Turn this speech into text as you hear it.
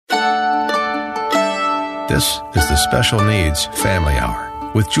This is the Special Needs Family Hour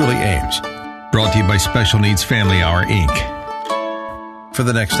with Julie Ames. Brought to you by Special Needs Family Hour, Inc. For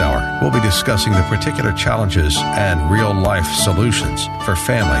the next hour, we'll be discussing the particular challenges and real-life solutions for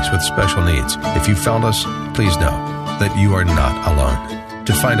families with special needs. If you found us, please know that you are not alone.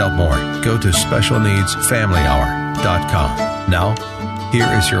 To find out more, go to specialneedsfamilyhour.com. Now, here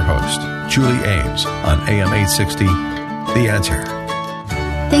is your host, Julie Ames, on AM 860, The Answer.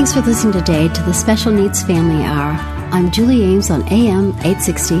 Thanks for listening today to the Special Needs Family Hour. I'm Julie Ames on AM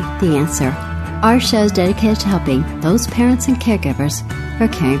 860, The Answer. Our show is dedicated to helping those parents and caregivers who are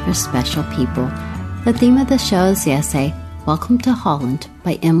caring for special people. The theme of the show is the essay, Welcome to Holland,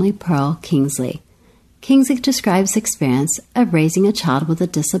 by Emily Pearl Kingsley. Kingsley describes the experience of raising a child with a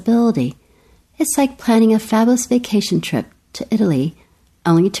disability. It's like planning a fabulous vacation trip to Italy,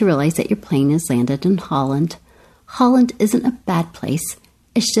 only to realize that your plane has landed in Holland. Holland isn't a bad place.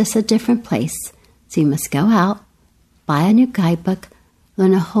 It's just a different place. So you must go out, buy a new guidebook,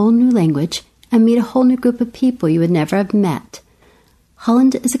 learn a whole new language, and meet a whole new group of people you would never have met.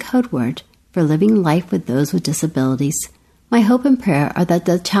 Holland is a code word for living life with those with disabilities. My hope and prayer are that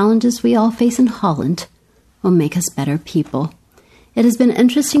the challenges we all face in Holland will make us better people. It has been an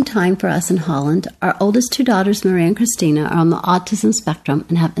interesting time for us in Holland. Our oldest two daughters, Maria and Christina, are on the autism spectrum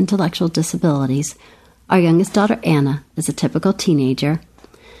and have intellectual disabilities. Our youngest daughter, Anna, is a typical teenager.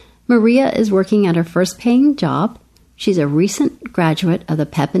 Maria is working at her first paying job. She's a recent graduate of the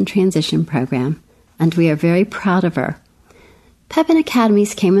Pepin Transition Program, and we are very proud of her. Pepin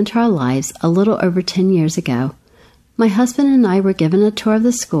Academies came into our lives a little over 10 years ago. My husband and I were given a tour of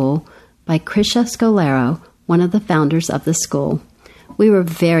the school by Skowronek, one of the founders of the school. We were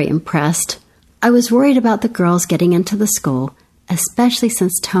very impressed. I was worried about the girls getting into the school, especially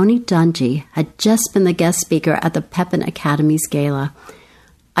since Tony Dungy had just been the guest speaker at the Pepin Academies Gala.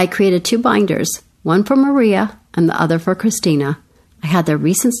 I created 2 binders, one for Maria and the other for Christina. I had their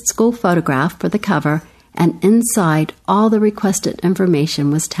recent school photograph for the cover, and inside all the requested information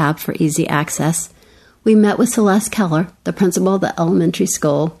was tabbed for easy access. We met with Celeste Keller, the principal of the elementary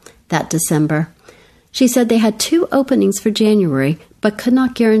school, that December. She said they had 2 openings for January, but could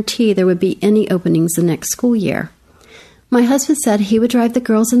not guarantee there would be any openings the next school year. My husband said he would drive the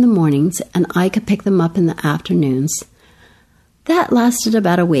girls in the mornings and I could pick them up in the afternoons. That lasted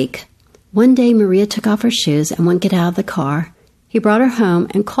about a week. One day, Maria took off her shoes and wouldn't get out of the car. He brought her home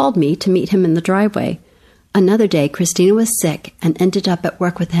and called me to meet him in the driveway. Another day, Christina was sick and ended up at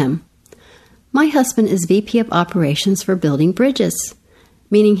work with him. My husband is VP of Operations for building bridges,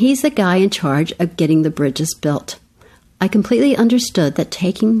 meaning he's the guy in charge of getting the bridges built. I completely understood that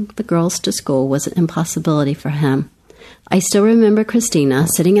taking the girls to school was an impossibility for him. I still remember Christina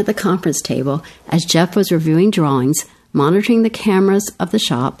sitting at the conference table as Jeff was reviewing drawings, monitoring the cameras of the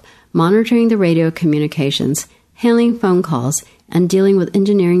shop, monitoring the radio communications, handling phone calls, and dealing with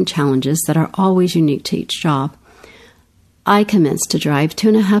engineering challenges that are always unique to each job. I commenced to drive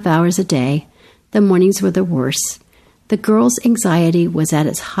 2.5 hours a day. The mornings were the worst. The girls' anxiety was at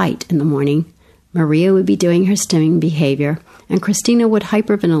its height in the morning. Maria would be doing her stimming behavior, and Christina would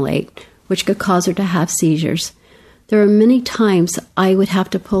hyperventilate, which could cause her to have seizures. There were many times I would have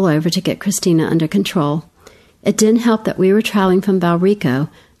to pull over to get Christina under control. It didn't help that we were traveling from Valrico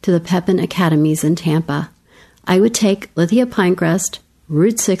to the Pepin Academies in Tampa. I would take Lithia Pinecrest,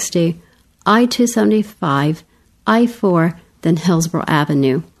 Route 60, I-275, I-4, then Hillsborough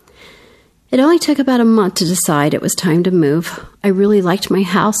Avenue. It only took about a month to decide it was time to move. I really liked my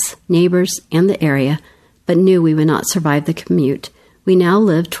house, neighbors, and the area, but knew we would not survive the commute. We now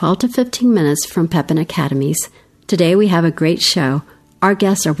live 12 to 15 minutes from Pepin Academies. Today we have a great show. Our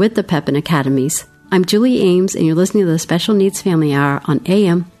guests are with the Pepin Academies. I'm Julie Ames, and you're listening to the Special Needs Family Hour on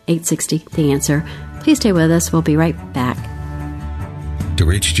AM 860, The Answer. Please stay with us. We'll be right back. To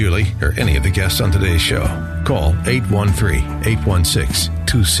reach Julie or any of the guests on today's show, call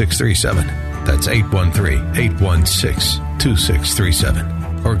 813-816-2637. That's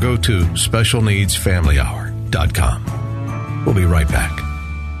 813-816-2637. Or go to specialneedsfamilyhour.com. We'll be right back.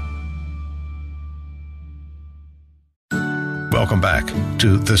 Welcome back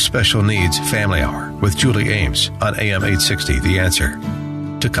to the Special Needs Family Hour with Julie Ames on AM 860, The Answer.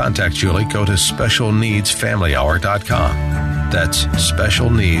 To contact Julie, go to specialneedsfamilyhour.com. That's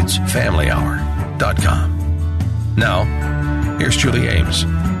specialneedsfamilyhour.com. Now, here's Julie Ames.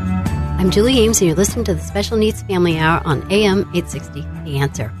 I'm Julie Ames, and you're listening to the Special Needs Family Hour on AM 860, The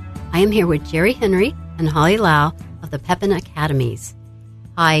Answer. I am here with Jerry Henry and Holly Lau of the Pepin Academies.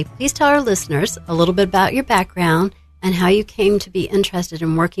 Hi, please tell our listeners a little bit about your background and how you came to be interested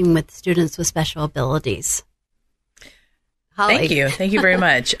in working with students with special abilities. Holly. Thank you very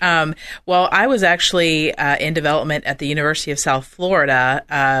much. Well, I was actually in development at the University of South Florida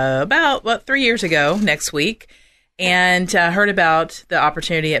about 3 years ago next week, and heard about the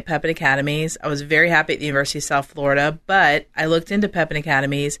opportunity at Pepin Academies. I was very happy at the University of South Florida, but I looked into Pepin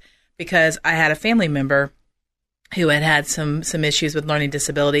Academies because I had a family member who had some issues with learning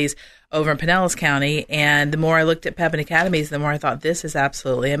disabilities over in Pinellas County. And the more I looked at Pepin Academies, the more I thought, this is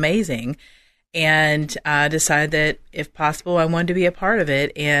absolutely amazing. And decided that if possible, I wanted to be a part of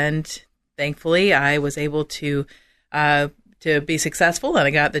it. And thankfully, I was able to be successful, and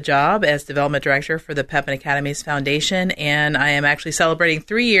I got the job as development director for the Pepin Academies Foundation. And I am actually celebrating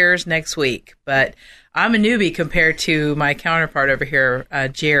 3 years next week. But I'm a newbie compared to my counterpart over here,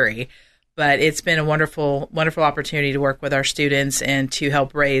 Jerry. But it's been a wonderful, wonderful opportunity to work with our students and to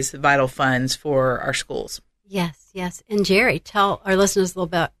help raise vital funds for our schools. Yes. And Jerry, tell our listeners a little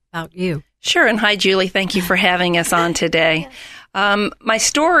bit about you. Sure. And hi, Julie. Thank you for having us on today. My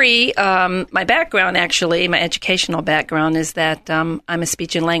story, my background, actually, my educational background is that I'm a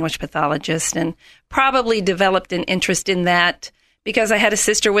speech and language pathologist, and probably developed an interest in that because I had a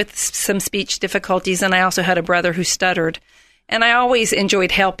sister with some speech difficulties, and I also had a brother who stuttered. And I always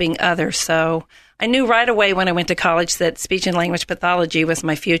enjoyed helping others. So I knew right away when I went to college that speech and language pathology was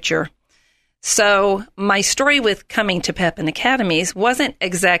my future. So my story with coming to Pepin Academies wasn't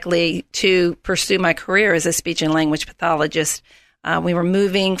exactly to pursue my career as a speech and language pathologist. We were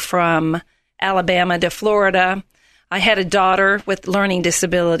moving from Alabama to Florida. I had a daughter with learning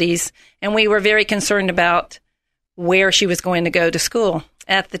disabilities, and we were very concerned about where she was going to go to school.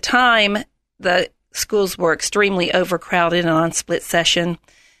 At the time, the schools were extremely overcrowded and on split session.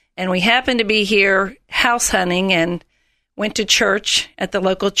 And we happened to be here house hunting and went to church at the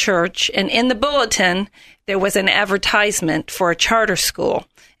local church. And in the bulletin, there was an advertisement for a charter school.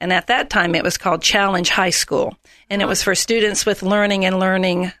 And at that time, it was called Challenge High School. And it was for students with learning and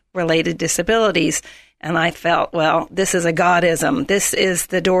learning-related disabilities. And I felt, well, this is a Godism. This is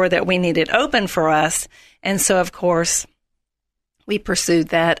the door that we needed open for us. And so, of course, we pursued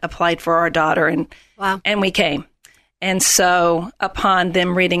that, applied for our daughter, and we came. And so upon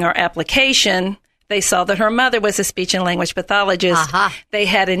them reading our application, they saw that her mother was a speech and language pathologist. Uh-huh. They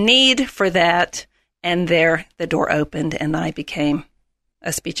had a need for that, and there the door opened, and I became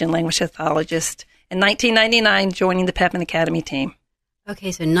a speech and language pathologist in 1999, joining the Pepin Academy team.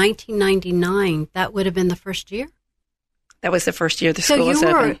 Okay, so 1999, that would have been the first year? That was the first year the school was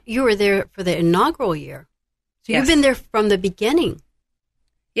open. So you were there for the inaugural year. So yes. You've been there from the beginning.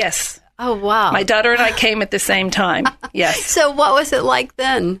 Yes. Oh, wow. My daughter and I came at the same time. Yes. So what was it like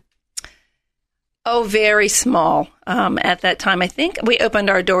then? Oh, very small. At that time, I think we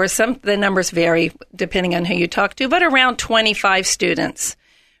opened our doors. The numbers vary depending on who you talk to, but around 25 students.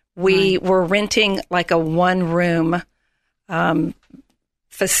 We were renting like a one-room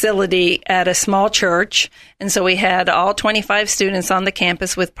facility at a small church. And so we had all 25 students on the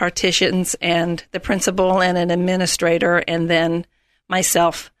campus with partitions and the principal and an administrator and then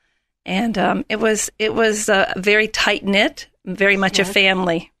myself. And it was very tight-knit, very much a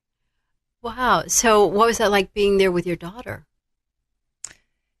family. Wow. So what was that like being there with your daughter?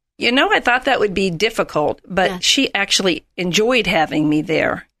 You know, I thought that would be difficult, but she actually enjoyed having me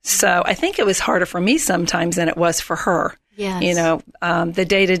there. So I think it was harder for me sometimes than it was for her. Yes. You know, the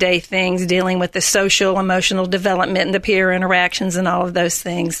day-to-day things, dealing with the social, emotional development and the peer interactions and all of those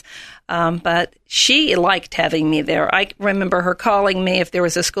things. But she liked having me there. I remember her calling me if there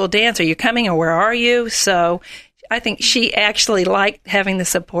was a school dance, "Are you coming or where are you?" So I think she actually liked having the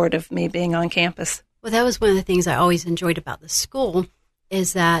support of me being on campus. Well, that was one of the things I always enjoyed about the school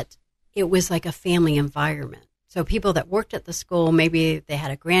is that it was like a family environment. So people that worked at the school, maybe they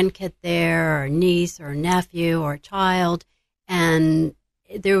had a grandkid there or a niece or a nephew or a child. And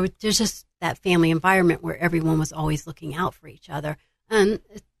there's just that family environment where everyone was always looking out for each other. And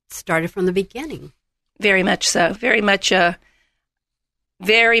it started from the beginning. Very much so. Very much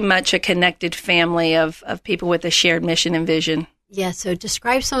a connected family of people with a shared mission and vision. Yeah, so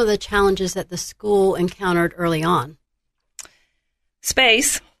describe some of the challenges that the school encountered early on.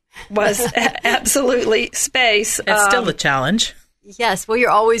 Space was absolutely space. It's still a challenge. Yes, well,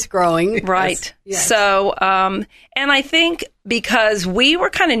 you're always growing. Right. Yes. So, and I think because we were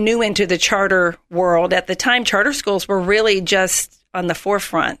kind of new into the charter world at the time, charter schools were really just on the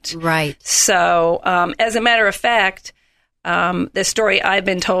forefront. Right. So, as a matter of fact, the story I've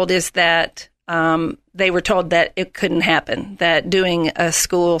been told is that they were told that it couldn't happen, that doing a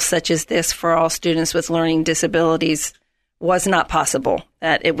school such as this for all students with learning disabilities was not possible,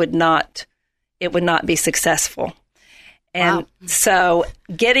 that it would not be successful. And so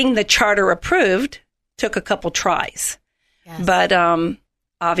getting the charter approved took a couple tries. Yes. But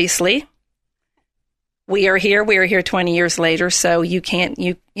obviously, we are here. We are here 20 years later, so you can't,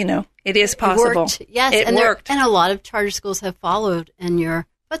 you know, it is possible. Yes, it worked. And a lot of charter schools have followed in your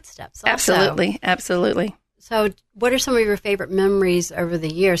footsteps also. Absolutely. So what are some of your favorite memories over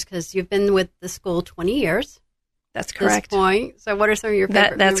the years? Because you've been with the school 20 years. That's correct. At this point. So what are some of your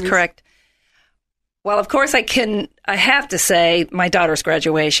favorite memories? That's correct. Well, of course, I have to say my daughter's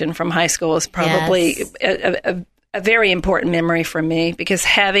graduation from high school is probably a very important memory for me, because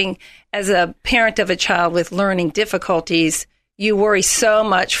as a parent of a child with learning difficulties, you worry so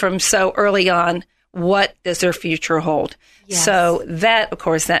much from so early on, what does their future hold? Yes. So that, of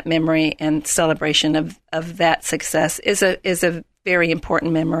course, that memory and celebration of that success is a very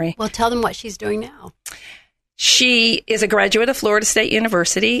important memory. Well, tell them what she's doing now. She is a graduate of Florida State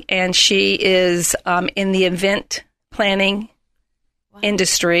University, and she is in the event planning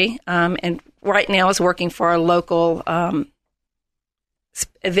industry, and right now is working for a local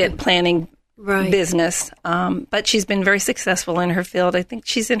event planning business. But she's been very successful in her field. I think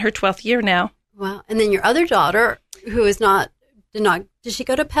she's in her 12th year now. Wow. And then your other daughter, who did she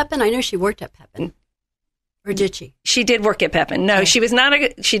go to Pepin? I know she worked at Pepin. Or did she? She did work at Pepin. No, she did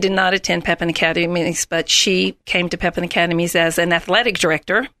not attend Pepin Academies, but she came to Pepin Academies as an athletic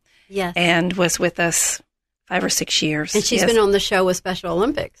director. Yes. And was with us 5 or 6 years. And she's been on the show with Special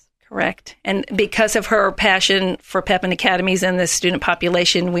Olympics. Correct. And because of her passion for Pepin Academies and the student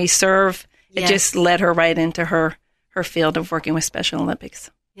population we serve, it just led her right into her field of working with Special Olympics.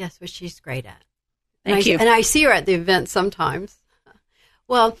 Yes, which she's great at. Thank you. And I see her at the event sometimes.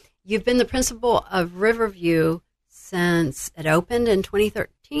 Well, you've been the principal of Riverview since it opened in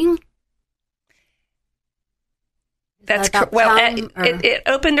 2013? That's correct. Well, it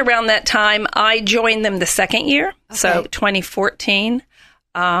opened around that time. I joined them the second year, so 2014,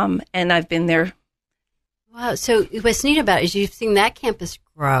 and I've been there. Wow. So what's neat about it is you've seen that campus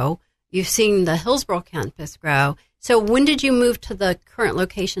grow. You've seen the Hillsborough campus grow. So when did you move to the current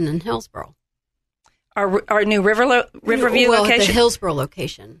location in Hillsborough? Our new Riverview location? The Hillsborough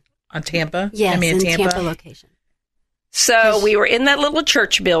location. On Tampa? Yes, in Tampa location. So we were in that little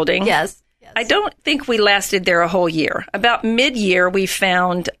church building. Yes. I don't think we lasted there a whole year. About mid-year, we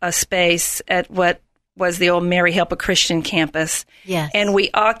found a space at what was the old Mary Help a Christian campus. Yes. And we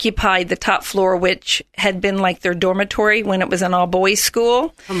occupied the top floor, which had been like their dormitory when it was an all-boys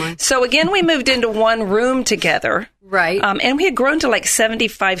school. Come on. So again, we moved into one room together. Right. And we had grown to like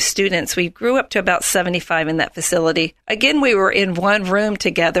 75 students. We grew up to about 75 in that facility. Again, we were in one room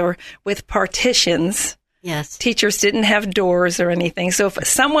together with partitions. Yes. Teachers didn't have doors or anything. So if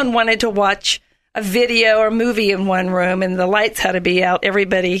someone wanted to watch a video or movie in one room and the lights had to be out,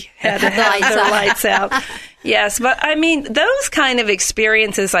 everybody had to have their lights out. Yes. But I mean, those kind of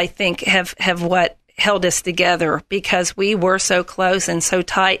experiences, I think, have what held us together, because we were so close and so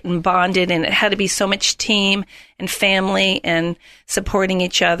tight and bonded, and it had to be so much team and family and supporting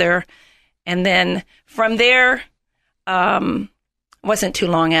each other. And then from there, wasn't too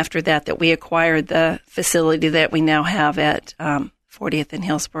long after that we acquired the facility that we now have at 40th in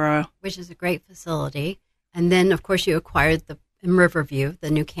Hillsborough. Which is a great facility. And then, of course, you acquired in Riverview, the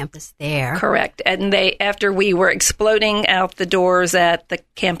new campus there. Correct. And after we were exploding out the doors at the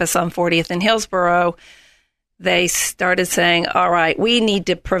campus on 40th in Hillsborough, they started saying, all right, we need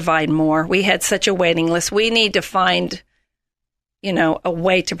to provide more. We had such a waiting list. We need to find, a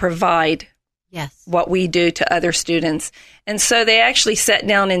way to provide what we do to other students. And so they actually sat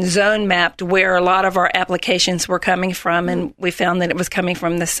down and zone mapped where a lot of our applications were coming from, and we found that it was coming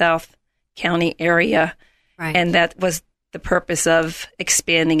from the South County area. Right. And that was the purpose of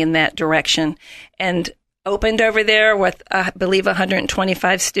expanding in that direction. And opened over there with, I believe,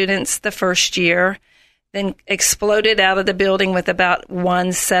 125 students the first year, then exploded out of the building with about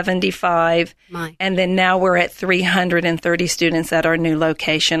 175. And then now we're at 330 students at our new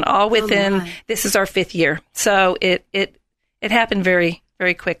location, all within, this is our 5th year. So it happened very,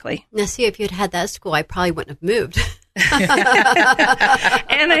 very quickly. Now, see, if you'd had that school, I probably wouldn't have moved. And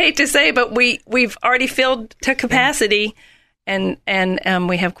I hate to say, but we've already filled to capacity, and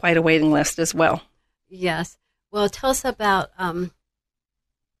we have quite a waiting list as well. Yes. Well, tell us about...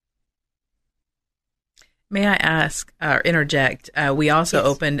 May I ask or interject? We also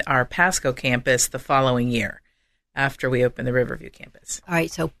opened our Pasco campus the following year after we opened the Riverview campus. All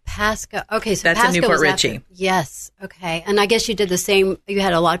right, so Pasco. Okay, so that's Pasco in Newport Richey. Yes, okay. And I guess you did the same. You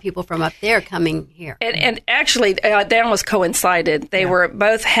had a lot of people from up there coming here. And actually, they almost coincided. They were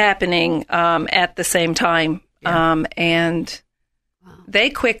both happening at the same time. Yeah. And they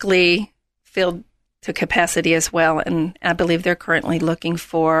quickly filled to capacity as well. And I believe they're currently looking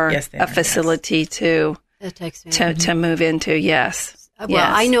for a facility to It takes family. to move into. Yes. Well,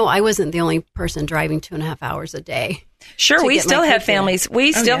 yes. I know I wasn't the only person driving 2.5 hours a day. Sure, we still have families.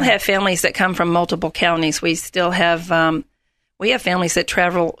 We still yeah. have families that come from multiple counties. We still have we have families that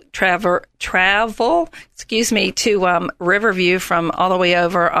travel. Excuse me, to Riverview from all the way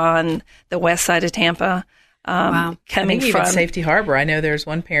over on the west side of Tampa. Wow. Coming I think from even Safety Harbor. I know there's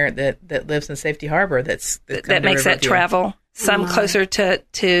one parent that lives in Safety Harbor that makes that travel. Some closer to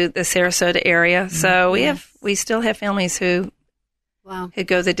the Sarasota area. Mm-hmm. So we still have families who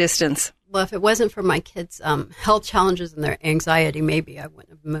go the distance. Well, if it wasn't for my kids' health challenges and their anxiety, maybe I wouldn't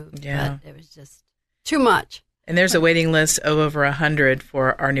have moved. Yeah. But it was just too much. And there's a waiting list of over 100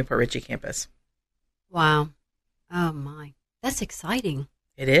 for our Newport Richey campus. Wow. Oh, my. That's exciting.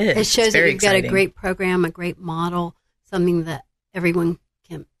 It is. It shows it's that very you've exciting. got a great program, a great model, something that everyone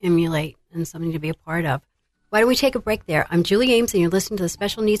can emulate and something to be a part of. Why don't we take a break there? I'm Julie Ames, and you're listening to the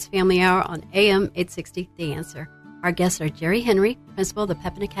Special Needs Family Hour on AM 860, The Answer. Our guests are Jerry Henry, principal of the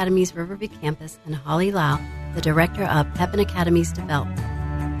Pepin Academies Riverview campus, and Holly Lau, the director of Pepin Academies Development.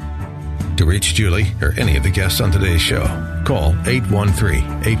 To reach Julie or any of the guests on today's show, call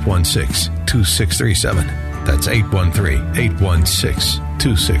 813-816-2637. That's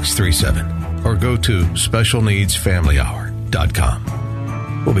 813-816-2637. Or go to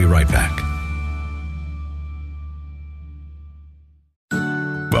specialneedsfamilyhour.com. We'll be right back.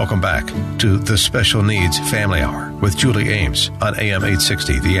 Welcome back to the Special Needs Family Hour with Julie Ames on AM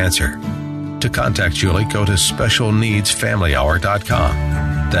 860, The Answer. To contact Julie, go to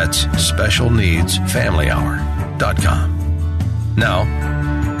specialneedsfamilyhour.com. That's specialneedsfamilyhour.com. Now,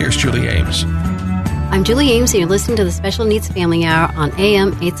 here's Julie Ames. I'm Julie Ames, and you're listening to the Special Needs Family Hour on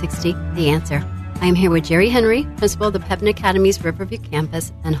AM 860, The Answer. I am here with Jerry Henry, principal of the Pepin Academies Riverview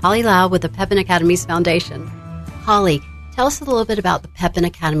campus, and Holly Lau with the Pepin Academies Foundation. Holly, tell us a little bit about the Pepin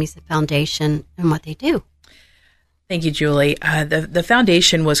Academies Foundation and what they do. Thank you, Julie. The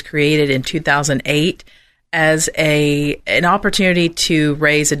foundation was created in 2008 as an opportunity to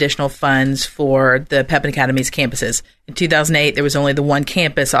raise additional funds for the Pepin Academies campuses. In 2008, there was only the one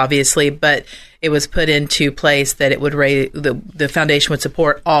campus, obviously, but it was put into place that it would raise the foundation would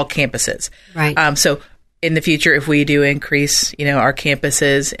support all campuses. Right. So in the future, if we do increase, our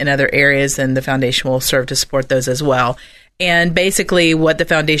campuses in other areas, then the foundation will serve to support those as well. And basically what the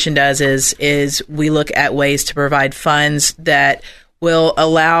foundation does is we look at ways to provide funds that will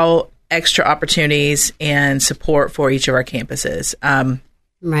allow extra opportunities and support for each of our campuses.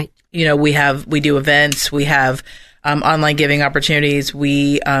 Right. We do events, we have online giving opportunities,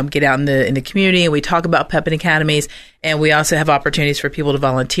 we get out in the community and we talk about Pepin Academies, and we also have opportunities for people to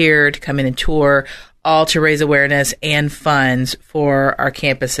volunteer, to come in and tour, all to raise awareness and funds for our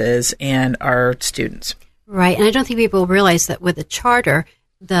campuses and our students. Right, and I don't think people realize that with a charter,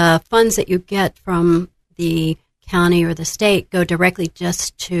 the funds that you get from the county or the state go directly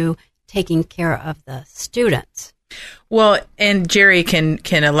just to taking care of the students. Well, and Jerry can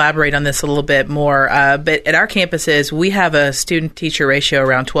elaborate on this a little bit more, but at our campuses, we have a student-teacher ratio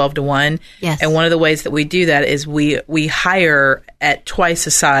around 12-1. Yes. And one of the ways that we do that is we hire at twice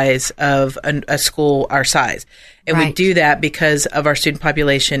the size of a school our size. And Right. we do that because of our student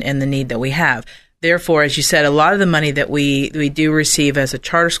population and the need that we have. Therefore, as you said, a lot of the money that we do receive as a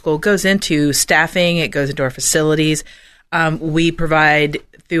charter school goes into staffing. It goes into our facilities. We provide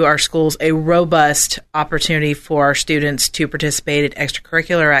through our schools a robust opportunity for our students to participate in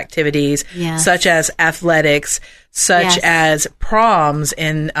extracurricular activities, Yes. such as athletics, such Yes. as proms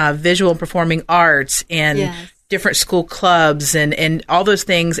and visual and performing arts and Yes. different school clubs and all those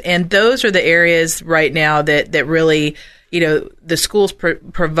things. And those are the areas right now that really, the schools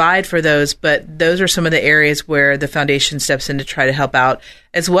provide for those, but those are some of the areas where the foundation steps in to try to help out,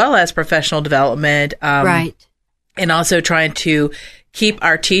 as well as professional development. Right. And also trying to keep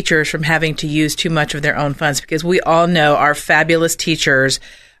our teachers from having to use too much of their own funds, because we all know our fabulous teachers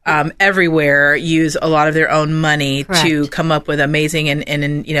everywhere use a lot of their own money Correct. to come up with amazing and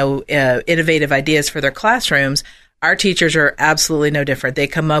innovative ideas for their classrooms. Our teachers are absolutely no different. They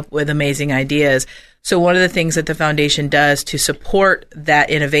come up with amazing ideas. So one of the things that the foundation does to support that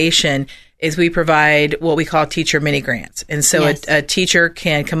innovation is we provide what we call teacher mini grants. And so Yes. a teacher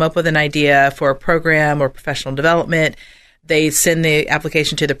can come up with an idea for a program or professional development. They send the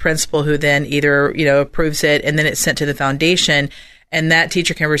application to the principal, who then either, approves it, and then it's sent to the foundation. And that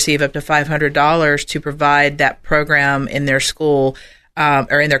teacher can receive up to $500 to provide that program in their school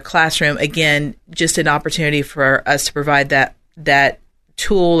or in their classroom. Again, just an opportunity for us to provide that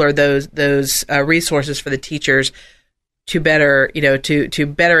tool or those resources for the teachers to better, to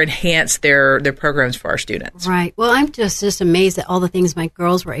better enhance their programs for our students. Right. Well, I'm just amazed at all the things my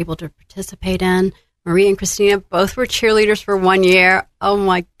girls were able to participate in. Maria and Christina both were cheerleaders for 1 year. Oh,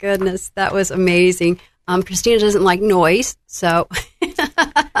 my goodness. That was amazing. Christina doesn't like noise, so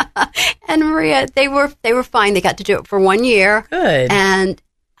and Maria, they were fine. They got to do it for 1 year. Good. And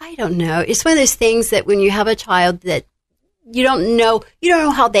I don't know. It's one of those things that when you have a child that you don't know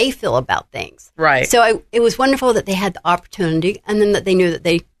how they feel about things. Right. So it was wonderful that they had the opportunity, and then that they knew that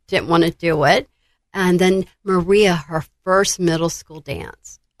they didn't want to do it. And then Maria, her first middle school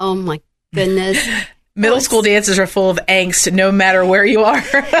dance. Oh, my goodness. Middle school dances are full of angst no matter where you are.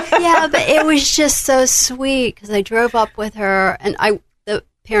 Yeah, but it was just so sweet because I drove up with her, and the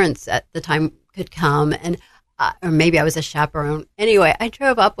parents at the time could come, and or maybe I was a chaperone. Anyway, I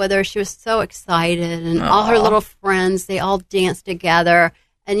drove up with her. She was so excited, and all her little friends, they all danced together.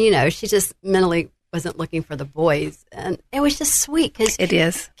 And, she just mentally wasn't looking for the boys. And it was just sweet. It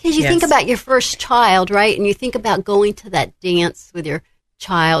is. Because you think about your first child, right? And you think about going to that dance with your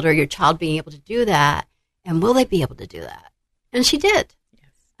child or your child being able to do that. And will they be able to do that? And she did. Yes.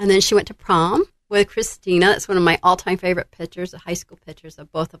 And then she went to prom with Christina. That's one of my all-time favorite pictures, the high school pictures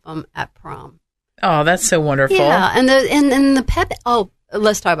of both of them at prom. Oh, that's so wonderful. Yeah, and the Pepin. Oh,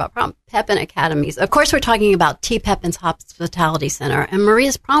 let's talk about prom. Pepin Academies. Of course, we're talking about TPepin Hospitality Centre, and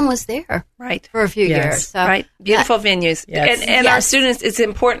Maria's prom was there, right, for a few years. So, right, beautiful venues, and our students. It's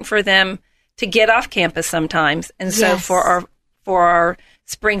important for them to get off campus sometimes, and so for our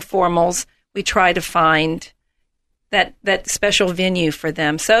spring formals, we try to find that special venue for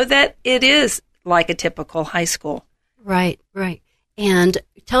them, so that it is like a typical high school. Right. And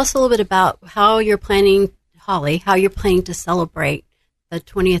tell us a little bit about how you're planning, Holly, to celebrate the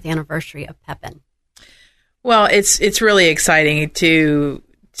 20th anniversary of Pepin. Well, it's really exciting to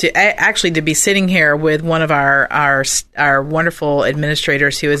be sitting here with one of our wonderful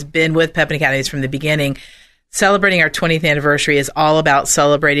administrators who has been with Pepin Academies from the beginning. Celebrating our 20th anniversary is all about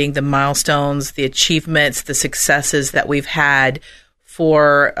celebrating the milestones, the achievements, the successes that we've had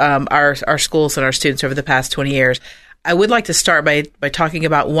for our schools and our students over the past 20 years. I would like to start by talking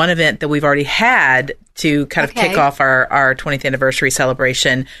about one event that we've already had to kind of kick off our 20th anniversary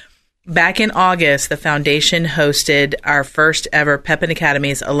celebration. Back in August, the foundation hosted our first ever Pepin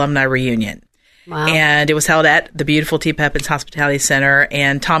Academies alumni reunion. Wow. And it was held at the beautiful TPepin Hospitality Centre,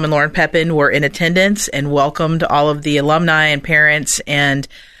 and Tom and Lauren Pepin were in attendance and welcomed all of the alumni and parents and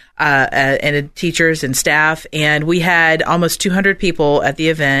teachers and staff. And we had almost 200 people at the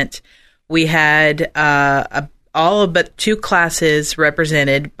event. We had all but 2 classes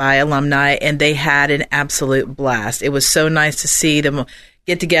represented by alumni, and they had an absolute blast. It was so nice to see them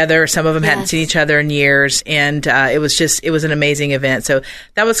get together. Some of them hadn't seen each other in years, and it was an amazing event. So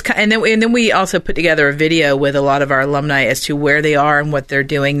that was, and then we also put together a video with a lot of our alumni as to where they are and what they're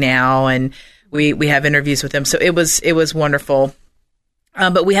doing now, and we have interviews with them. So it was wonderful.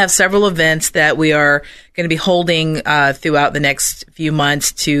 But we have several events that we are going to be holding throughout the next few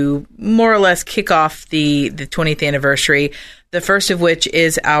months to more or less kick off the 20th anniversary. The first of which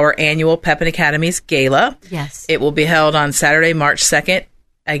is our annual Pepin Academies Gala. Yes. It will be held on Saturday, March 2nd,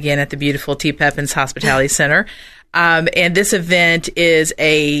 again at the beautiful TPepin's Hospitality Center. And this event is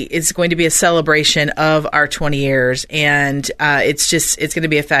going to be a celebration of our 20 years. And it's going to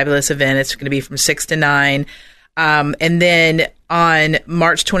be a fabulous event. It's going to be from 6 to 9. And then on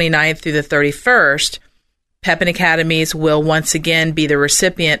March 29th through the 31st, Pepin Academies will once again be the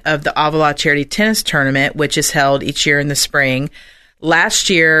recipient of the Avila Charity Tennis Tournament, which is held each year in the spring. Last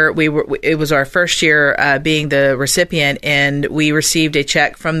year, it was our first year being the recipient, and we received a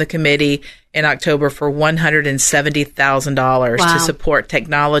check from the committee in October for $170,000 to support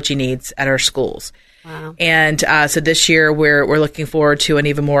technology needs at our schools. Wow. And so this year we're looking forward to an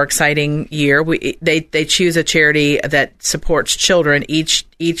even more exciting year. They choose a charity that supports children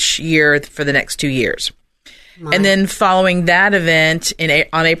each year for the next 2 years. And then following that event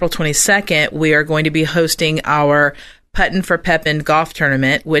on April 22nd, we are going to be hosting our Puttin' for Pepin golf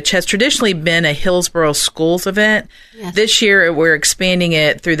tournament, which has traditionally been a Hillsborough schools event. Yes. This year, we're expanding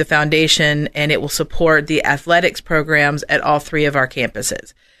it through the foundation, and it will support the athletics programs at all 3 of our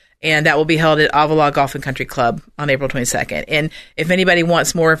campuses. And that will be held at Avila Golf and Country Club on April 22nd. And if anybody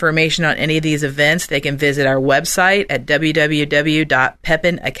wants more information on any of these events, they can visit our website at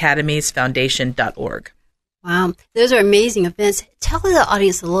www.pepinacademiesfoundation.org. Wow. Those are amazing events. Tell the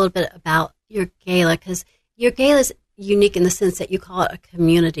audience a little bit about your gala, because your gala is unique in the sense that you call it a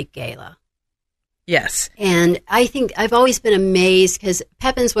community gala. Yes. And I think I've always been amazed because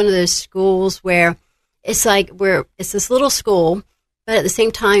Pepin's one of those schools where it's like it's this little school, but at the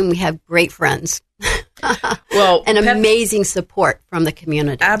same time we have great friends. Well, and amazing support from the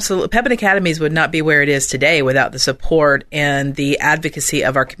community. Absolutely. Pepin Academies would not be where it is today without the support and the advocacy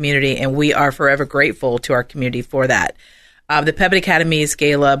of our community, and we are forever grateful to our community for that. The Pepin Academies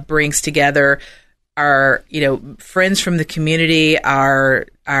Gala brings together our, friends from the community, our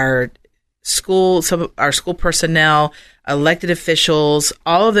school personnel, elected officials,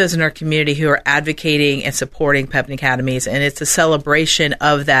 all of those in our community who are advocating and supporting Pepin Academies, and it's a celebration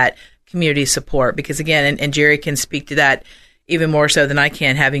of that community support. Because again, and Jerry can speak to that even more so than I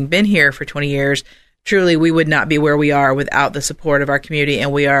can, having been here for 20 years. Truly, we would not be where we are without the support of our community,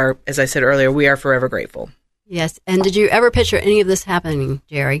 and we are, as I said earlier, we are forever grateful. Yes. And did you ever picture any of this happening,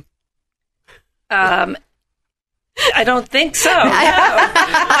 Jerry? I don't think so. No.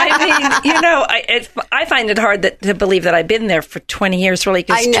 I mean, I find it hard to believe that I've been there for 20 years, really.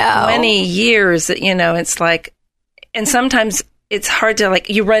 I know. 20 years, it's like, and sometimes it's hard to,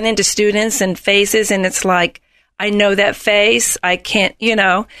 you run into students and faces, and it's like, I know that face. I can't,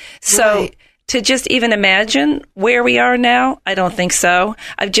 So right. To just even imagine where we are now, I don't think so.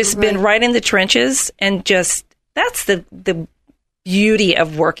 I've just been right in the trenches, and just, that's the beauty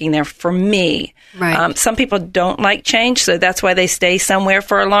of working there for me. Right. Some people don't like change, so that's why they stay somewhere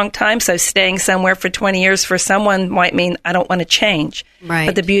for a long time. So staying somewhere for 20 years for someone might mean I don't want to change. Right.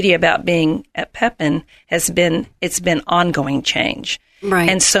 But the beauty about being at Pepin it's been ongoing change. Right.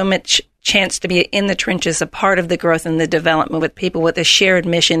 And so much chance to be in the trenches, a part of the growth and the development with people with a shared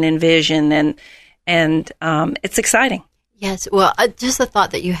mission and vision, and it's exciting. Yes. Well, just the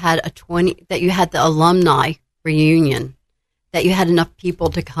thought that you had the alumni reunion, that you had enough people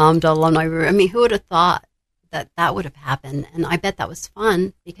to come to alumni reunion. I mean, who would have thought that would have happened? And I bet that was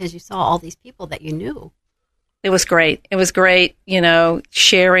fun because you saw all these people that you knew. It was great. It was great,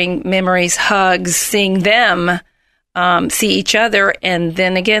 sharing memories, hugs, seeing them see each other. And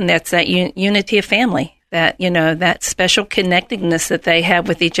then again, that's that unity of family, that, that special connectedness that they have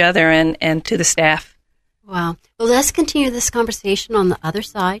with each other and to the staff. Wow. Well, let's continue this conversation on the other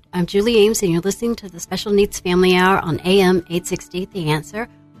side. I'm Julie Ames, and you're listening to the Special Needs Family Hour on AM 860, The Answer.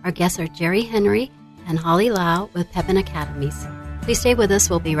 Our guests are Jerry Henry and Holly Lau with Pepin Academies. Please stay with us.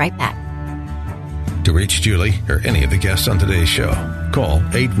 We'll be right back. To reach Julie or any of the guests on today's show, call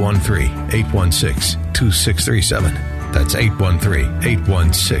 813-816-2637. That's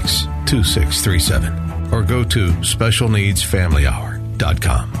 813-816-2637. Or go to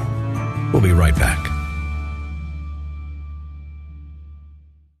specialneedsfamilyhour.com. We'll be right back.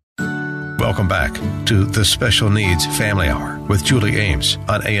 Welcome back to the Special Needs Family Hour with Julie Ames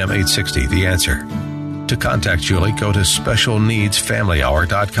on AM 860, The Answer. To contact Julie, go to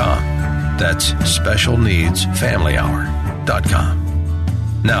specialneedsfamilyhour.com. That's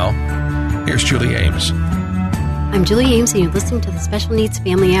specialneedsfamilyhour.com. Now, here's Julie Ames. I'm Julie Ames, and you're listening to the Special Needs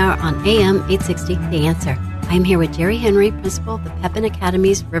Family Hour on AM 860, The Answer. I'm here with Jerry Henry, principal of the Pepin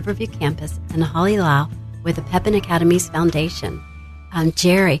Academies Riverview Campus, and Holly Lau with the Pepin Academies Foundation.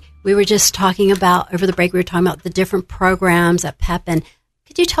 Jerry, we were just talking about, over the break, we were talking about the different programs at Pepin.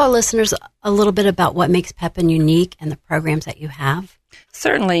 Could you tell listeners a little bit about what makes Pepin unique and the programs that you have?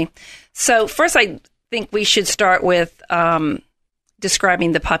 Certainly. So first, I think we should start with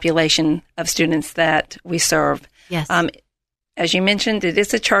describing the population of students that we serve. Yes. As you mentioned, it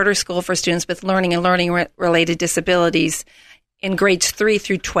is a charter school for students with learning and learning-related disabilities in grades 3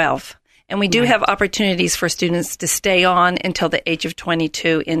 through 12. And we do have opportunities for students to stay on until the age of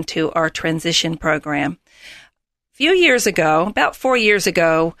 22 into our transition program. A few years ago, about 4 years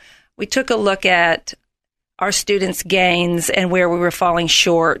ago, we took a look at our students' gains and where we were falling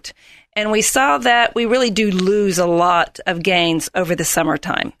short. And we saw that we really do lose a lot of gains over the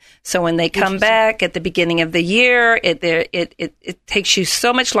summertime. So when they come back at the beginning of the year, it takes you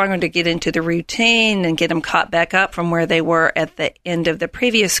so much longer to get into the routine and get them caught back up from where they were at the end of the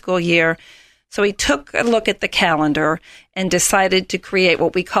previous school year. So we took a look at the calendar and decided to create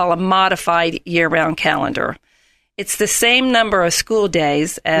what we call a modified year-round calendar. It's the same number of school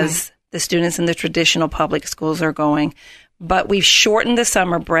days as the students in the traditional public schools are going, but we've shortened the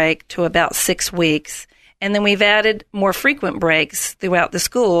summer break to about 6 weeks, and then we've added more frequent breaks throughout the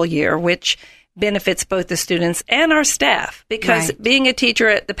school year, which benefits both the students and our staff, because being a teacher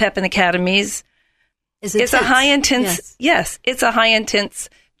at the Pepin Academies is a high-intense, it's a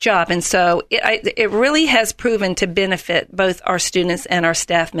high-intense job, and so it really has proven to benefit both our students and our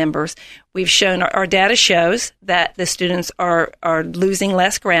staff members. We've shown, our data shows that the students are losing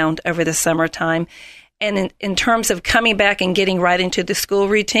less ground over the summertime. And in terms of coming back and getting right into the school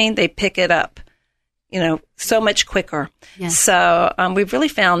routine, they pick it up, so much quicker. Yes. So we've really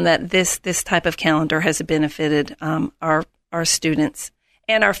found that this type of calendar has benefited our students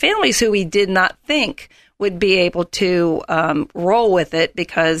and our families who we did not think would be able to roll with it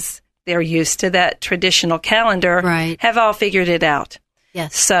because they're used to that traditional calendar, have all figured it out.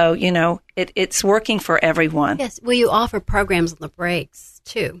 Yes. So, it's working for everyone. Yes. Will you offer programs on the breaks,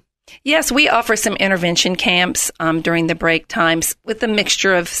 too? Yes, we offer some intervention camps during the break times with a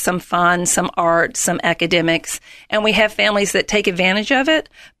mixture of some fun, some art, some academics. And we have families that take advantage of it.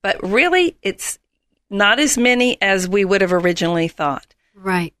 But really, it's not as many as we would have originally thought.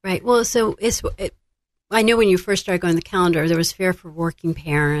 Right. Well, so I know when you first started going to the calendar, there was fear for working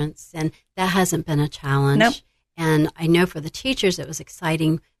parents, and that hasn't been a challenge. Nope. And I know for the teachers, it was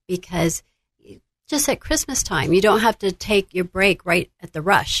exciting because just at Christmas time, you don't have to take your break right at the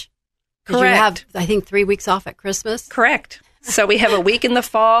rush. Correct. You have, I think, 3 weeks off at Christmas. Correct. So we have a week in the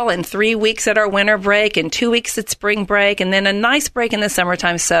fall and 3 weeks at our winter break and 2 weeks at spring break and then a nice break in the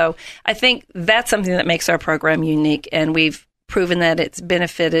summertime. So I think that's something that makes our program unique, and we've proven that it's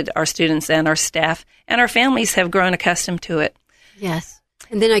benefited our students and our staff, and our families have grown accustomed to it. Yes.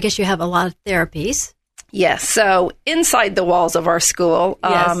 And then I guess you have a lot of therapies. Yes. So inside the walls of our school,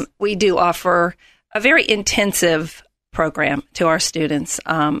 we do offer a very intensive program to our students.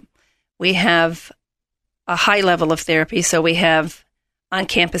 We have a high level of therapy. So we have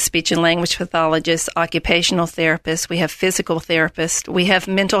on-campus speech and language pathologists, occupational therapists, we have physical therapists, we have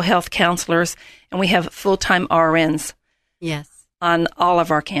mental health counselors, and we have full-time RNs. Yes. On all of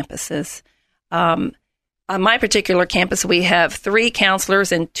our campuses. On my particular campus, we have 3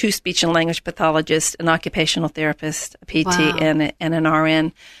 counselors and 2 speech and language pathologists, an occupational therapist, a PT, and an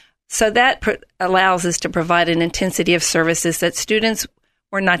RN. So that allows us to provide an intensity of services that students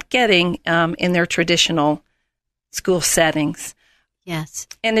were not getting in their traditional school settings. Yes.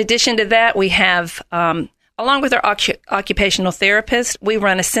 In addition to that, we have, along with our occupational therapist, we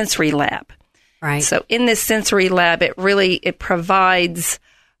run a sensory lab. Right. So in this sensory lab, it provides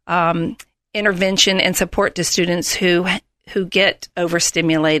intervention and support to students who get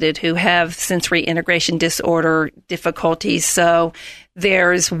overstimulated, who have sensory integration disorder difficulties. So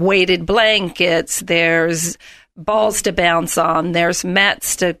there's weighted blankets, there's balls to bounce on, there's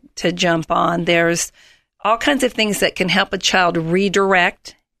mats to jump on, there's all kinds of things that can help a child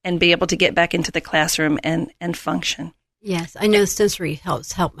redirect and be able to get back into the classroom and function. Yes, I know sensory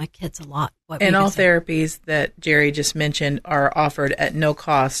help my kids a lot. And all therapies that Jerry just mentioned are offered at no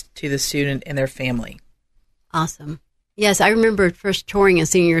cost to the student and their family. Awesome. Yes, I remember first touring and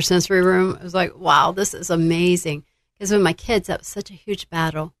seeing your sensory room. I was like, wow, this is amazing. Because with my kids, that was such a huge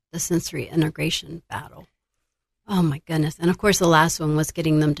battle, the sensory integration battle. Oh, my goodness. And, of course, the last one was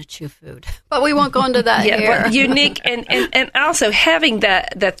getting them to chew food. But we won't go into that here. Well, unique. And also having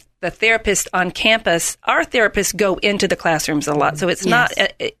the therapist on campus, our therapists go into the classrooms a lot. So it's not,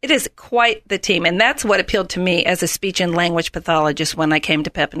 it is quite the team. And that's what appealed to me as a speech and language pathologist when I came to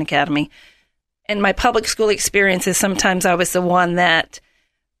Pepin Academy. And my public school experiences, sometimes I was the one that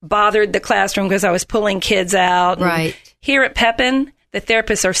bothered the classroom because I was pulling kids out. Right. And here at Pepin, the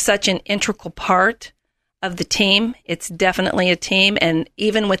therapists are such an integral part of the team. It's definitely a team. And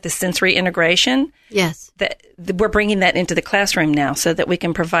even with the sensory integration, yes, that we're bringing that into the classroom now so that we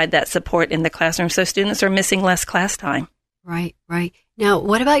can provide that support in the classroom so students are missing less class time. Right. Now,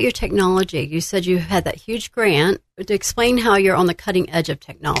 what about your technology? You said you had that huge grant. To explain how you're on the cutting edge of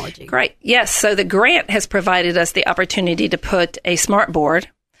technology. Great. Yes. So the grant has provided us the opportunity to put a smart board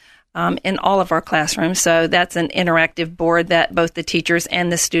in all of our classrooms. So that's an interactive board that both the teachers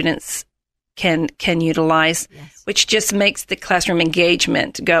and the students can utilize, yes, which just makes the classroom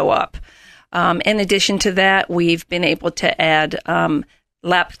engagement go up. In addition to that, we've been able to add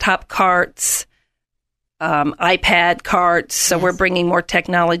laptop carts, iPad carts. So yes, we're bringing more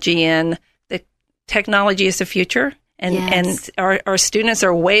technology in. The technology is the future. And, yes, and our students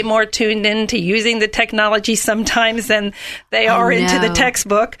are way more tuned into using the technology sometimes than they are into the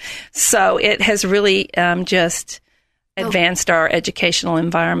textbook. So it has really just advanced our educational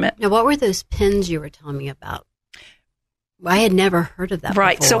environment. Now, what were those pens you were telling me about? I had never heard of that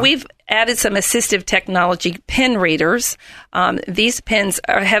Right. before. So we've added some assistive technology pen readers. These pens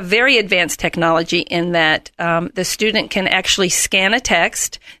have very advanced technology in that the student can actually scan a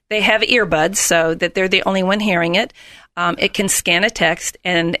text. They have earbuds so that they're the only one hearing it. It can scan a text,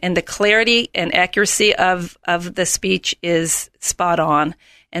 and the clarity and accuracy of the speech is spot on.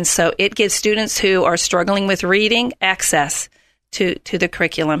 And so it gives students who are struggling with reading access to the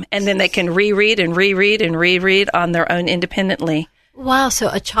curriculum. And then they can reread and reread and reread on their own independently. Wow. So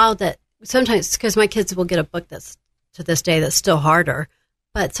a child that sometimes, because my kids will get a book that's to this day that's still harder,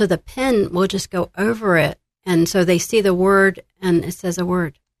 but so the pen will just go over it. And so they see the word and it says a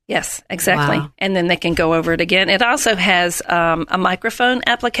word. Yes, exactly. Wow. And then they can go over it again. It also has a microphone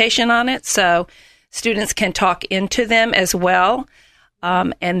application on it, so students can talk into them as well.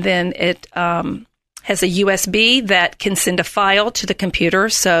 And then it has a USB that can send a file to the computer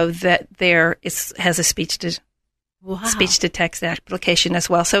so that has a speech to text application as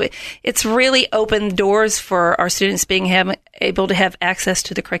well. So it's really opened doors for our students being able to have access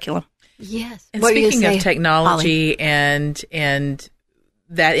to the curriculum. Yes. And speaking of technology and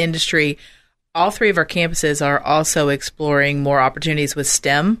that industry, all 3 of our campuses are also exploring more opportunities with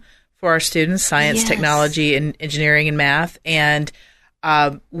STEM for our students: science, technology, and engineering and math. And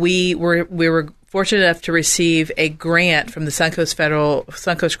we were fortunate enough to receive a grant from the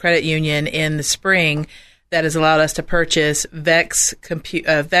Suncoast Credit Union in the spring that has allowed us to purchase VEX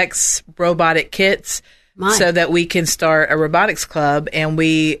robotic kits so that we can start a robotics club. And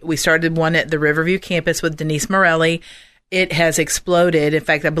we started one at the Riverview campus with Denise Morelli. It has exploded. In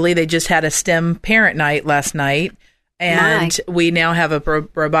fact, I believe they just had a STEM parent night last night. And we now have a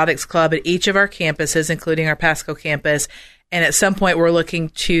robotics club at each of our campuses, including our Pasco campus. And at some point, we're looking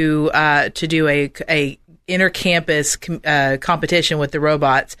to do a inter-campus competition with the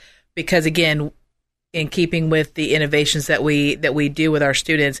robots, because again, in keeping with the innovations that we do with our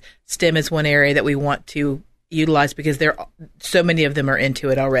students, STEM is one area that we want to utilize because so many of them are into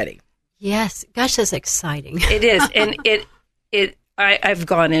it already. Yes, gosh, that's exciting. It is, and I've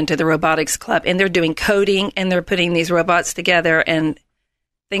gone into the robotics club, and they're doing coding, and they're putting these robots together, and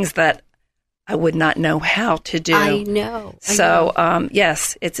things that I would not know how to do. I know.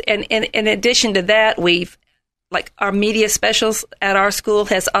 Yes, it's and in addition to that, we've our media specials at our school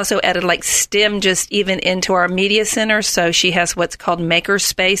has also added STEM just even into our media center. So she has what's called maker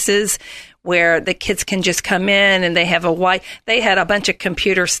spaces, where the kids can just come in and they have they had a bunch of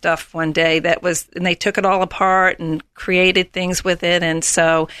computer stuff one day and they took it all apart and created things with it. And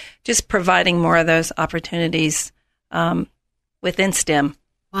so just providing more of those opportunities within STEM.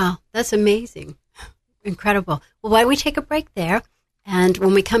 Wow, that's amazing. Incredible. Well, why don't we take a break there? And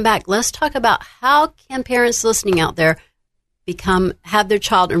when we come back, let's talk about how can parents listening out there have their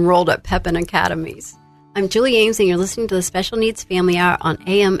child enrolled at Pepin Academies. I'm Julie Ames, and you're listening to the Special Needs Family Hour on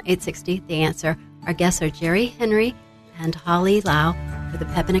AM 860, The Answer. Our guests are Jerry Henry and Holly Lau for the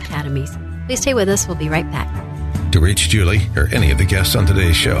Pepin Academies. Please stay with us. We'll be right back. To reach Julie or any of the guests on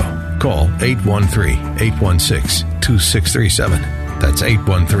today's show, call 813-816-2637. That's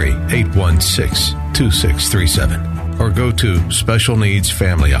 813-816-2637. Or go to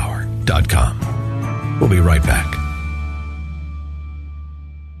specialneedsfamilyhour.com. We'll be right back.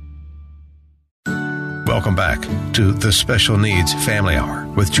 Welcome back to the Special Needs Family Hour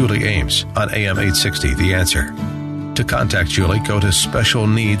with Julie Ames on AM 860, The Answer. To contact Julie, go to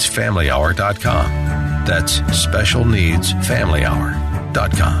specialneedsfamilyhour.com. That's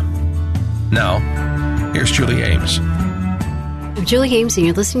specialneedsfamilyhour.com. Now, here's Julie Ames. I'm Julie Ames, and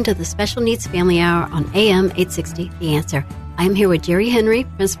you're listening to the Special Needs Family Hour on AM 860, The Answer. I am here with Jerry Henry,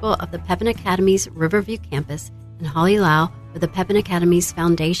 principal of the Pepin Academies Riverview campus, and Holly Lau with the Pepin Academies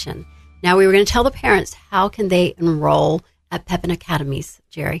Foundation. Now, we were going to tell the parents, how can they enroll at Pepin Academies,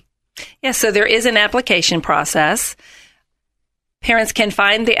 Jerry? Yes, so there is an application process. Parents can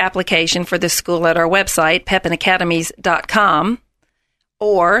find the application for the school at our website, pepinacademies.com.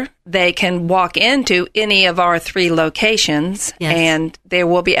 Or they can walk into any of our 3 locations, and there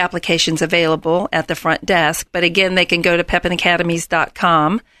will be applications available at the front desk. But again, they can go to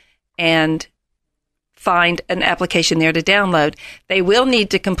pepinacademies.com and find an application there to download. They will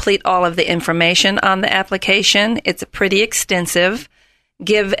need to complete all of the information on the application. It's pretty extensive.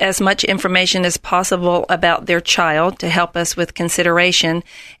 Give as much information as possible about their child to help us with consideration.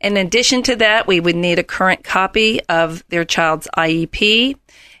 In addition to that, we would need a current copy of their child's IEP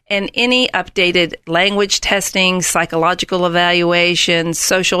and any updated language testing, psychological evaluations,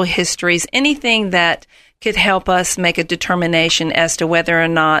 social histories, anything that could help us make a determination as to whether or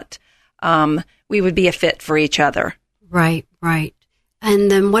not we would be a fit for each other. Right, right.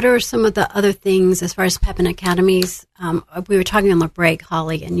 And then what are some of the other things as far as Pepin Academies? We were talking on the break,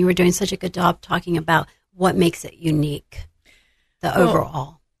 Holly, and you were doing such a good job talking about what makes it unique,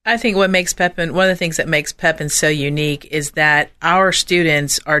 overall. I think one of the things that makes Pepin so unique is that our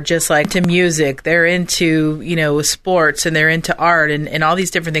students are just like to music. They're into, sports, and they're into art and all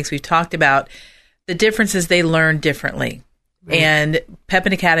these different things we've talked about. The difference is they learn differently. Right. And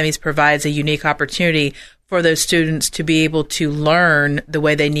Pepin Academies provides a unique opportunity for those students to be able to learn the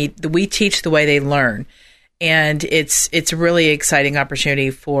way they need. We teach the way they learn, and it's a really exciting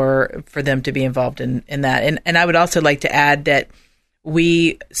opportunity for them to be involved in that. And I would also like to add that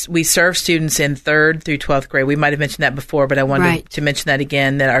we serve students in 3rd through 12th grade. We might have mentioned that before, but I wanted to mention that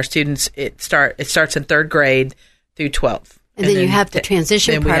again, that our students, it starts in 3rd grade through 12th. And then you have the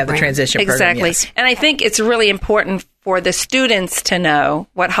transition program. Then we have the transition program. Exactly. Yes. And I think it's really important for the students to know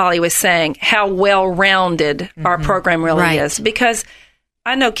what Holly was saying, how well-rounded our program really is. Because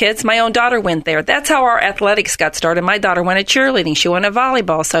I know kids, my own daughter went there. That's how our athletics got started. My daughter went to cheerleading. She went to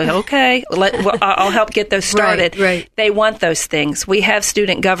volleyball. So, okay, I'll help get those started. Right. They want those things. We have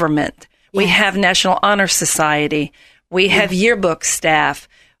student government. We have National Honor Society. We have yearbook staff.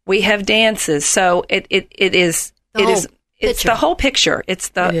 We have dances. So it is it's the whole picture. It's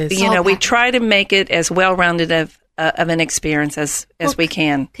we try to make it as well-rounded of an experience as we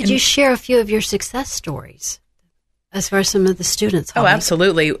can. Could you share a few of your success stories as far as some of the students? Holly? Oh,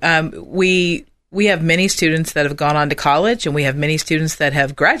 absolutely. We have many students that have gone on to college, and we have many students that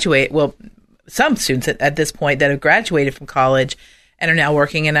have graduated. Well, some students at this point that have graduated from college and are now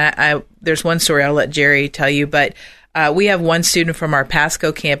working. And I there's one story I'll let Jerry tell you, but we have one student from our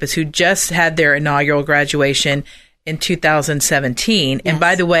Pasco campus who just had their inaugural graduation in 2017. And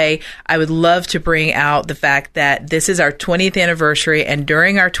by the way, I would love to bring out the fact that this is our 20th anniversary. And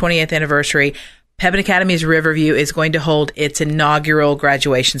during our 20th anniversary, Pepin Academies Riverview is going to hold its inaugural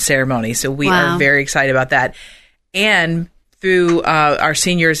graduation ceremony. So we are very excited about that. And through our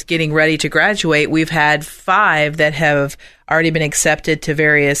seniors getting ready to graduate, we've had 5 that have already been accepted to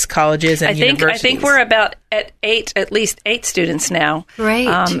various colleges and universities. I think we're about at least 8 students now. Great.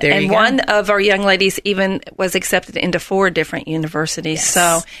 And one of our young ladies even was accepted into 4 different universities. Yes.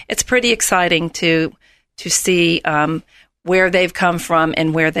 So it's pretty exciting to see where they've come from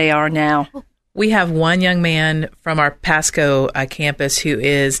and where they are now. We have one young man from our Pasco campus who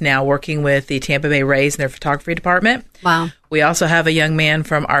is now working with the Tampa Bay Rays in their photography department. Wow. We also have a young man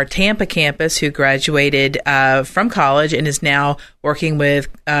from our Tampa campus who graduated from college and is now working with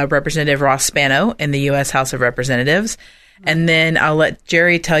Representative Ross Spano in the U.S. House of Representatives. And then I'll let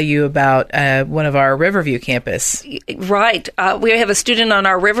Jerry tell you about one of our Riverview campus. Right. We have a student on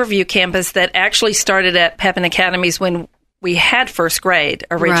our Riverview campus that actually started at Pepin Academies when we had first grade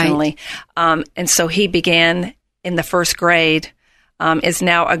originally. And so he began in the first grade, is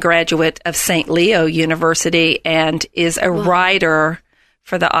now a graduate of St. Leo University, and is a writer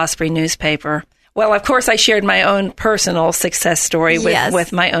for the Osprey newspaper. Well, of course, I shared my own personal success story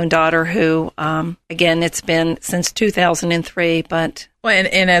with my own daughter, who, again, it's been since 2003. But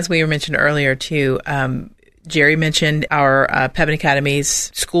and as we mentioned earlier, too, Jerry mentioned our Pepin Academies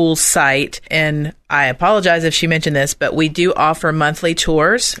school site, and I apologize if she mentioned this, but we do offer monthly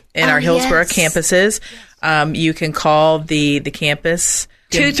tours in our Hillsborough campuses. You can call the campus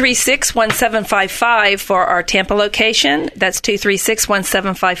 236-1755 for our Tampa location. That's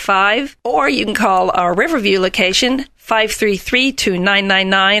 236-1755. Or you can call our Riverview location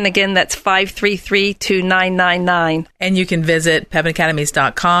 533-2999. Again, that's 533-2999. And you can visit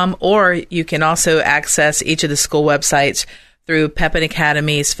pepinacademies.com, or you can also access each of the school websites through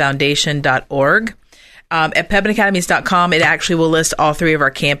pepinacademiesfoundation.org. At pepinacademies.com, it actually will list all 3 of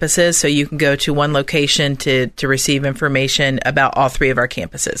our campuses, so you can go to one location to receive information about all 3 of our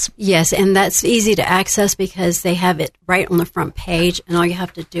campuses. Yes, and that's easy to access because they have it right on the front page, and all you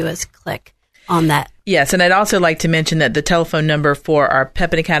have to do is click on that. Yes, and I'd also like to mention that the telephone number for our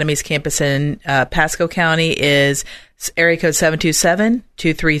Pepin Academies campus in Pasco County is area code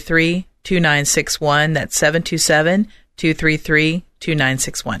 727-233-2961. That's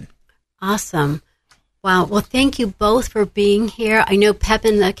 727-233-2961. Awesome. Wow. Well, thank you both for being here. I know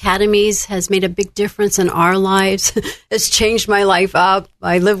Pepin Academies has made a big difference in our lives. It's changed my life up.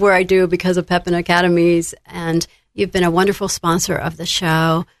 I live where I do because of Pepin Academies, and you've been a wonderful sponsor of the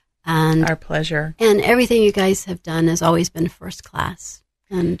show. And our pleasure. And everything you guys have done has always been first class.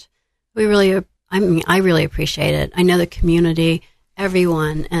 And I really appreciate it. I know the community,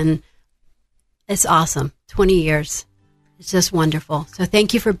 everyone, and it's awesome. 20 years. It's just wonderful. So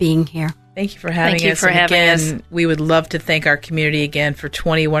thank you for being here. Thank you for having us. Again, we would love to thank our community again for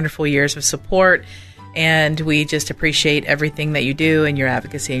 20 wonderful years of support. And we just appreciate everything that you do and your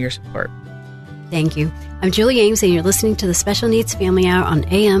advocacy and your support. Thank you. I'm Julie Ames, and you're listening to the Special Needs Family Hour on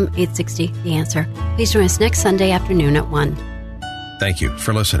AM 860, The Answer. Please join us next Sunday afternoon at 1. Thank you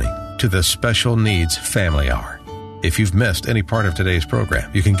for listening to the Special Needs Family Hour. If you've missed any part of today's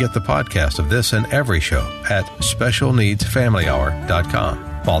program, you can get the podcast of this and every show at specialneedsfamilyhour.com.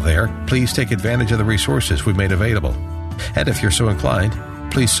 While there, please take advantage of the resources we've made available. And if you're so inclined,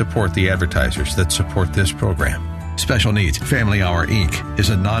 please support the advertisers that support this program. Special Needs Family Hour, Inc. is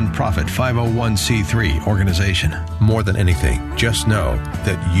a nonprofit 501c3 organization. More than anything, just know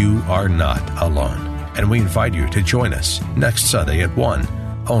that you are not alone. and we invite you to join us next Sunday at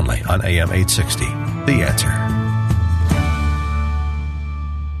 1, only on AM 860. The Answer.